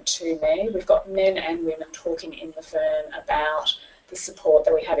relevant to me, we've got men and women talking in the firm about the support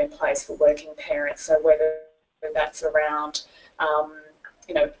that we have in place for working parents. So whether that's around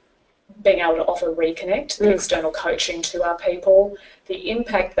being able to offer Reconnect, the external coaching to our people, the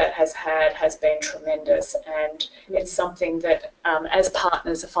impact that has had has been tremendous, and it's something that as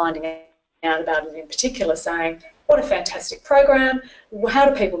partners are finding out about it in particular, saying, what a fantastic program, how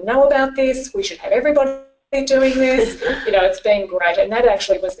do people know about this, we should have everybody doing this. It's been great, and that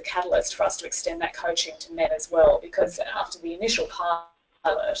actually was the catalyst for us to extend that coaching to men as well, because after the initial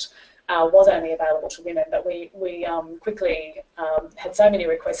pilot was only available to women, but we quickly had so many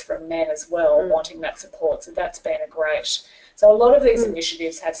requests from men as well wanting that support, so that's been a great. So a lot of these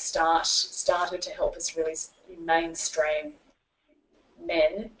initiatives have started to help us really mainstream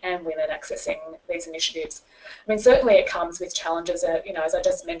men and women accessing these initiatives. I mean, certainly it comes with challenges. As I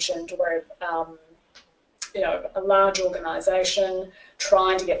just mentioned, we're a large organisation.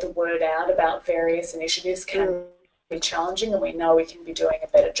 Trying to get the word out about various initiatives can be challenging, and we know we can be doing a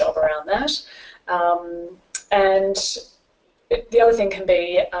better job around that. And the other thing can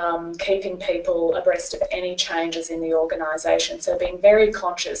be keeping people abreast of any changes in the organisation. So being very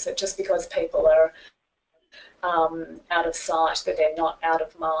conscious that just because people are out of sight, that they're not out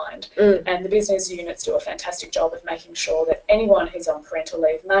of mind. And the business units do a fantastic job of making sure that anyone who's on parental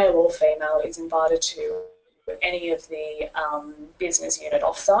leave, male or female, is invited to any of the business unit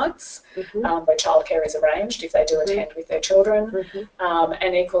offsites where childcare is arranged if they do attend with their children,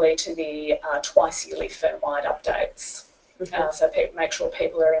 and equally to the twice yearly firm-wide updates. So make sure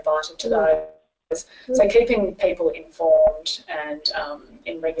people are invited to those. So keeping people informed and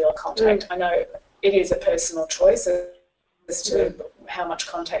in regular contact. I know it is a personal choice as to how much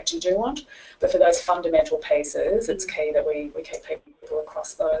contact you do want, but for those fundamental pieces, it's key that we keep people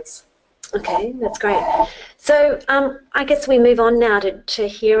across those. Okay, that's great. So I guess we move on now to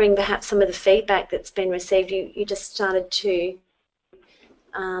hearing perhaps some of the feedback that's been received. You just started to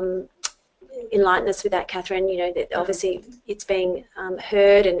enlighten us with that, Catherine, that obviously it's being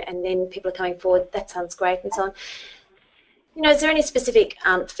heard and then people are coming forward, that sounds great and so on. Is there any specific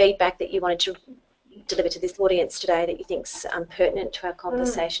feedback that you wanted to deliver to this audience today that you think's pertinent to our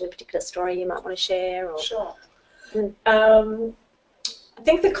conversation, a particular story you might want to share? Or? Sure. I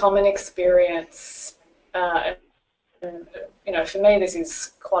think the common experience, for me this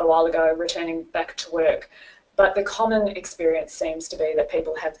is quite a while ago, returning back to work, but the common experience seems to be that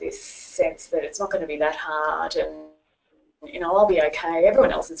people have this sense that it's not going to be that hard and, I'll be okay,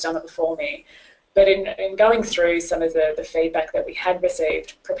 everyone else has done it before me. But in going through some of the feedback that we had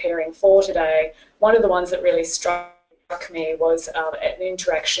received preparing for today, one of the ones that really struck me was an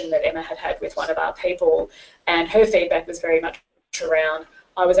interaction that Emma had with one of our people, and her feedback was very much around,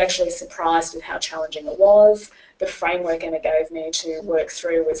 I was actually surprised at how challenging it was. The framework Emma gave me to work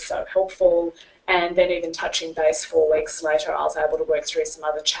through was so helpful, and then even touching base 4 weeks later, I was able to work through some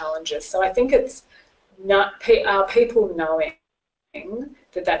other challenges. So I think it's not our people knowing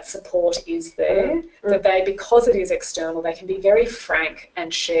that support is there, that they, because it is external, they can be very frank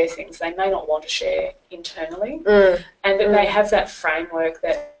and share things they may not want to share internally, and that they have that framework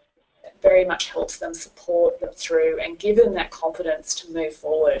that very much helps them, support them through and give them that confidence to move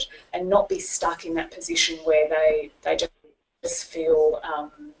forward and not be stuck in that position where they just feel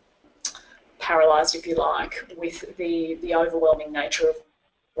paralysed, if you like, with the overwhelming nature of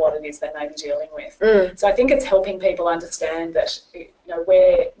what it is they may be dealing with. So I think it's helping people understand that, and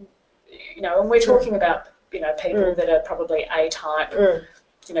we're talking about, people that are probably A-type,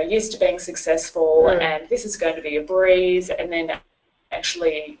 used to being successful, and this is going to be a breeze, and then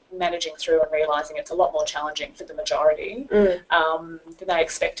actually managing through and realising it's a lot more challenging for the majority than they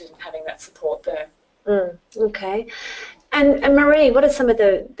expected, and having that support there. Okay. And Marie, what are some of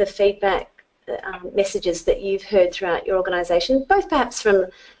the feedback messages that you've heard throughout your organisation, both perhaps from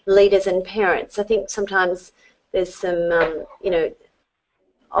leaders and parents? I think sometimes there's some,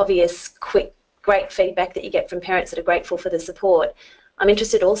 obvious, quick, great feedback that you get from parents that are grateful for the support. I'm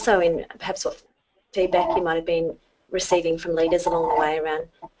interested also in perhaps what feedback you might have been receiving from leaders along the way around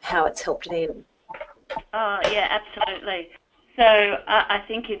how it's helped them. Oh, yeah, absolutely. So I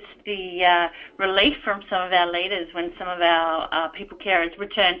think it's the relief from some of our leaders when some of our people carers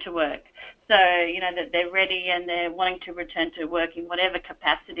return to work. So, that they're ready and they're wanting to return to work in whatever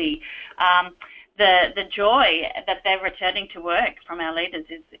capacity. The joy that they're returning to work from our leaders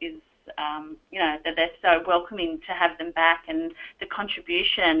is that they're so welcoming to have them back, and the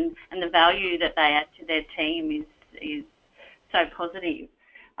contribution and the value that they add to their team is so positive.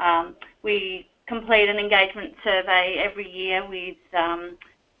 We complete an engagement survey every year with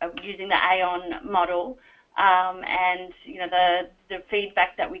using the Aon model, and the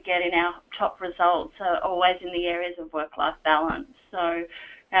feedback that we get in our top results are always in the areas of work-life balance. So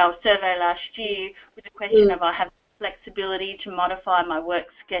our survey last year with the question of I have flexibility to modify my work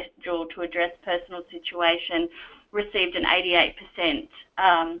schedule to address personal situation received an 88%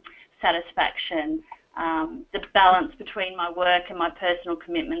 satisfaction. The balance between my work and my personal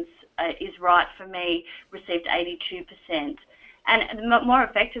commitments is right for me received 82%. And more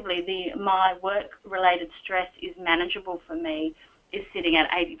effectively, my work-related stress is manageable for me is sitting at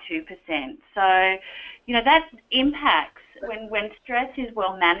 82%. So, that impacts, when stress is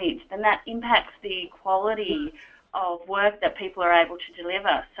well managed, then that impacts the quality of work that people are able to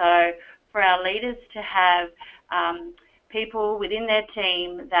deliver. So for our leaders to have people within their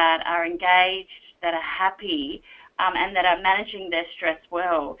team that are engaged, that are happy, and that are managing their stress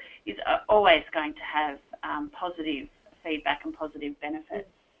well is always going to have positive feedback and positive benefits.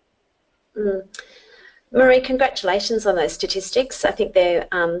 Marie, congratulations on those statistics. I think they're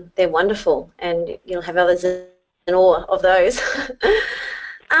wonderful, and you'll have others in awe of those.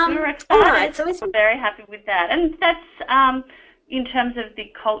 We're excited. All right, so we're very happy with that, and that's in terms of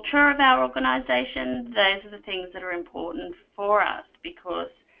the culture of our organisation. Those are the things that are important for us, because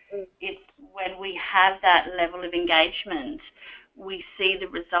it's when we have that level of engagement, we see the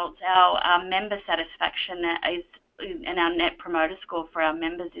results. Our member satisfaction is, and our net promoter score for our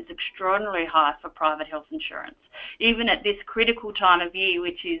members is extraordinarily high for private health insurance. Even at this critical time of year,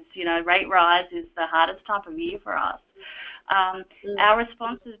 which is, rate rise is the hardest time of year for us. Our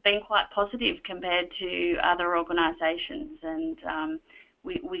response has been quite positive compared to other organisations, and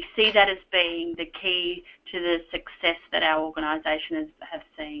we see that as being the key to the success that our organisation has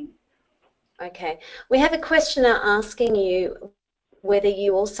seen. Okay. We have a questioner asking you whether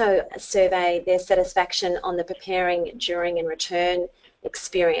you also survey their satisfaction on the preparing, during and return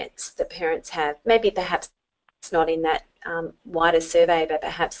experience that parents have. Maybe perhaps it's not in that wider survey, but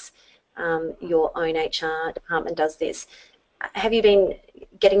perhaps your own HR department does this. Have you been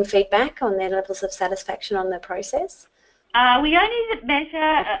getting feedback on their levels of satisfaction on the process? We only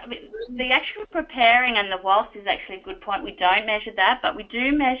measure the actual preparing, and the whilst is actually a good point. We don't measure that, but we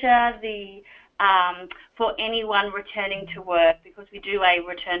do measure the for anyone returning to work, because we do a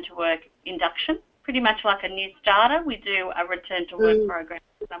return to work induction, pretty much like a new starter. We do a return to work program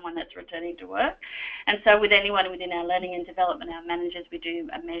for someone that's returning to work, and so with anyone within our learning and development, our managers, we do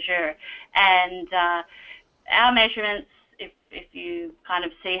a measure, and our measurements. If you kind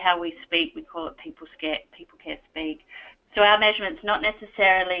of see how we speak, we call it people care speak. So our measurement's not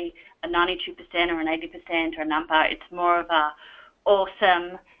necessarily a 92% or an 80% or a number. It's more of a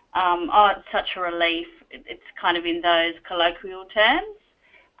awesome, it's such a relief. It's kind of in those colloquial terms.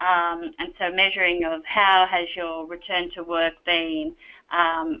 And so measuring of how has your return to work been,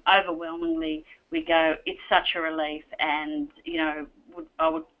 overwhelmingly we go, it's such a relief, and, I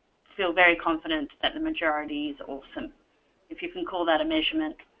would feel very confident that the majority is awesome, if you can call that a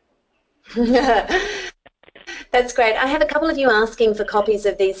measurement. That's great. I have a couple of you asking for copies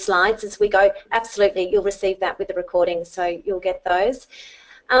of these slides as we go. Absolutely, you'll receive that with the recording, so you'll get those.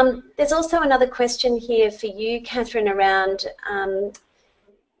 There's also another question here for you, Catherine, around,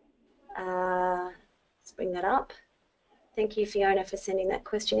 let's bring that up. Thank you, Fiona, for sending that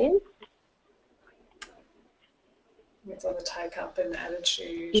question in. It's on the take-up and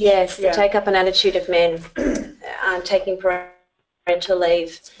attitude. Yes, the take-up and attitude of men taking parental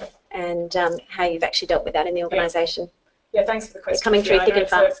leave, and how you've actually dealt with that in the organisation. Yeah, thanks for the question. It's coming through thick and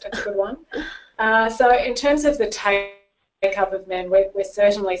fast. It's a good one. So in terms of the take-up of men, we're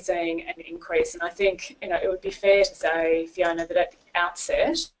certainly seeing an increase, and I think it would be fair to say, Fiona, that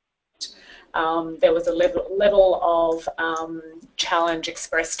outset, there was a level of challenge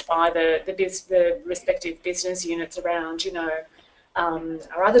expressed by the respective business units around,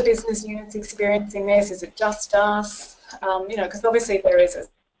 are other business units experiencing this? Is it just us? Because obviously there is a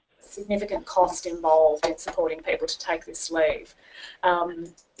significant cost involved in supporting people to take this leave.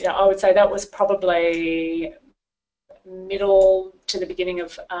 I would say that was probably middle to the beginning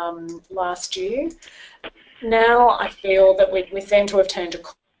of last year. Now I feel that we seem to have turned a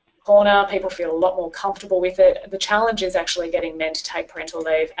corner. People feel a lot more comfortable with it. The challenge is actually getting men to take parental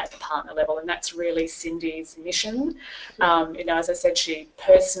leave at the partner level, and that's really Cindy's mission. As I said, she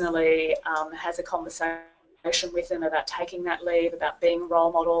personally has a conversation with them about taking that leave, about being a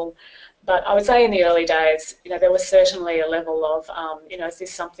role model. But I would say in the early days, there was certainly a level of, is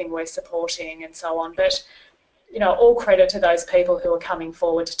this something we're supporting and so on. But, all credit to those people who are coming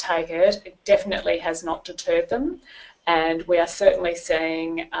forward to take it. It definitely has not deterred them. And we are certainly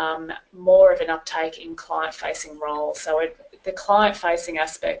seeing more of an uptake in client-facing roles. So the client-facing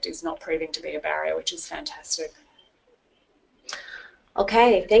aspect is not proving to be a barrier, which is fantastic.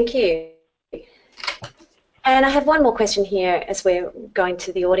 Okay, thank you. And I have one more question here as we're going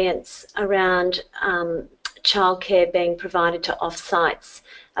to the audience around childcare being provided to off-sites.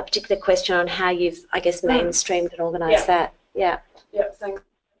 A particular question on how you've, I guess, mainstreamed and organised that. Yeah, thanks.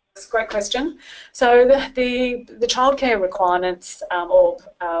 That's a great question. So the childcare requirements or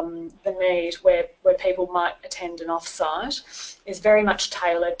the need where people might attend an off-site is very much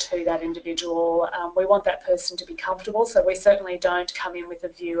tailored to that individual. We want that person to be comfortable, so we certainly don't come in with a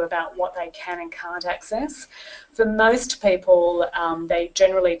view about what they can and can't access. For most people, they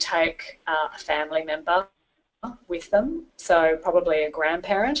generally take a family member with them, so probably a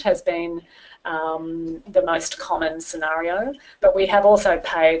grandparent has been the most common scenario, but we have also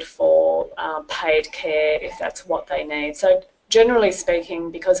paid for paid care if that's what they need. So generally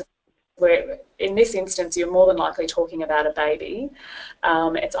speaking, because in this instance you're more than likely talking about a baby,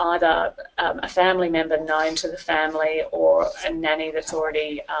 it's either a family member known to the family or a nanny that's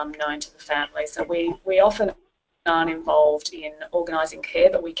already known to the family. So we often aren't involved in organising care,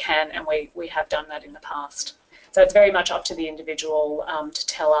 but we can, and we have done that in the past. So it's very much up to the individual to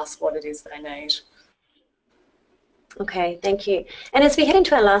tell us what it is they need. Okay, thank you. And as we head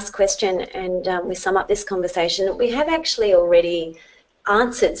into our last question and we sum up this conversation, we have actually already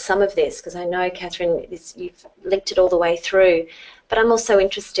answered some of this, because I know, Catherine, you've linked it all the way through. But I'm also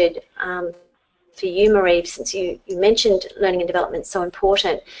interested for you, Marie, since you mentioned learning and development is so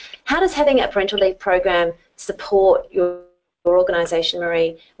important. How does having a parental leave program support your organisation,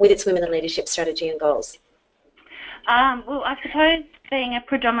 Marie, with its women in leadership strategy and goals? Well, I suppose being a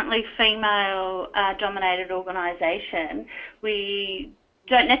predominantly female-dominated organisation, we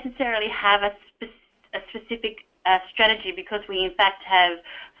don't necessarily have a specific strategy, because we in fact have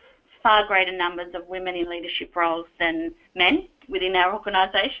far greater numbers of women in leadership roles than men within our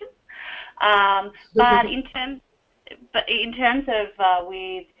organisation. But in terms of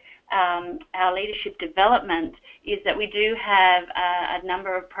with our leadership development, is that we do have a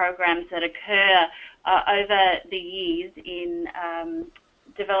number of programs that occur over the years in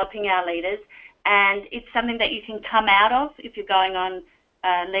developing our leaders, and it's something that you can come out of if you're going on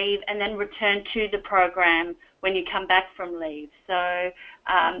leave and then return to the program when you come back from leave. So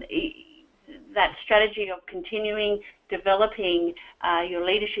that strategy of continuing developing your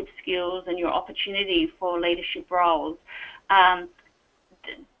leadership skills and your opportunity for leadership roles,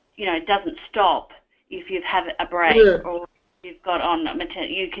 doesn't stop if you've had a break or you've got on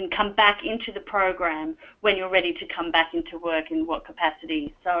maternity. You can come back into the program when you're ready to come back into work, in what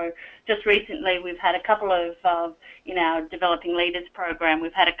capacity. So just recently we've had a couple of, in our Developing Leaders program,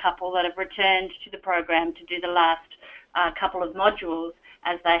 we've had a couple that have returned to the program to do the last couple of modules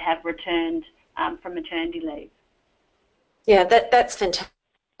as they have returned from maternity leave. Yeah, that's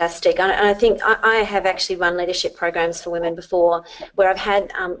fantastic. And I think I have actually run leadership programs for women before, where I've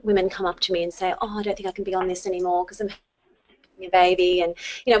had women come up to me and say, I don't think I can be on this anymore because I'm having a baby. And,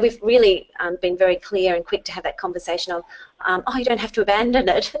 we've really been very clear and quick to have that conversation of, you don't have to abandon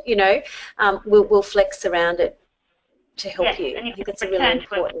it, we'll flex around it to help you. And I think that's really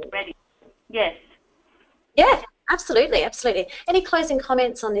important. Yes. Yeah, absolutely. Any closing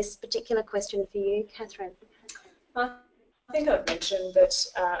comments on this particular question for you, Catherine? I think I've mentioned that,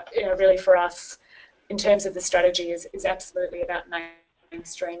 really for us, in terms of the strategy, is absolutely about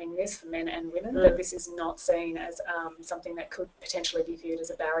mainstreaming this for men and women, that this is not seen as something that could potentially be viewed as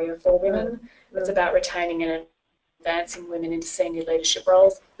a barrier for women. It's about retaining and advancing women into senior leadership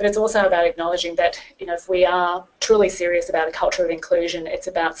roles, but it's also about acknowledging that, if we are truly serious about a culture of inclusion, it's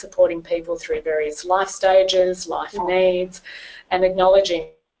about supporting people through various life stages, life needs, and acknowledging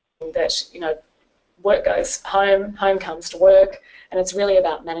that, work goes home, home comes to work, and it's really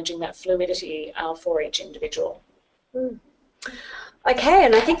about managing that fluidity for each individual. Okay,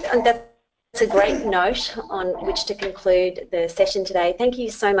 and I think that's a great note on which to conclude the session today. Thank you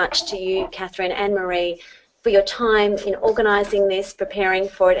so much to you, Catherine and Marie, for your time in organising this, preparing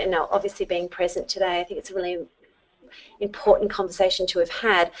for it, and now obviously being present today. I think it's a really important conversation to have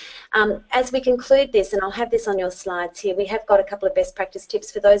had. As we conclude this, and I'll have this on your slides here, we have got a couple of best practice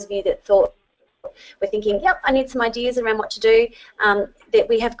tips for those of you that we're thinking, yep, I need some ideas around what to do, that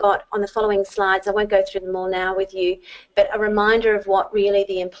we have got on the following slides. I won't go through them all now with you, but a reminder of what really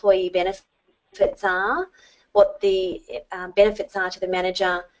the employee benefits are, what the benefits are to the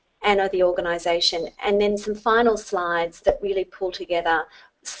manager and of the organisation, and then some final slides that really pull together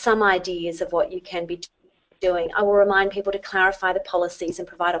some ideas of what you can be doing. I will remind people to clarify the policies and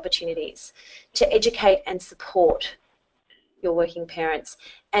provide opportunities, to educate and support your working parents,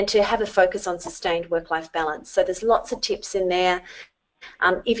 and to have a focus on sustained work-life balance. So there's lots of tips in there.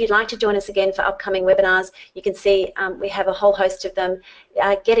 If you'd like to join us again for upcoming webinars, you can see we have a whole host of them.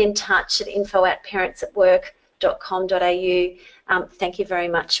 Get in touch at info@parentsatwork.com.au. Thank you very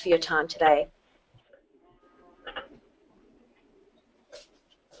much for your time today.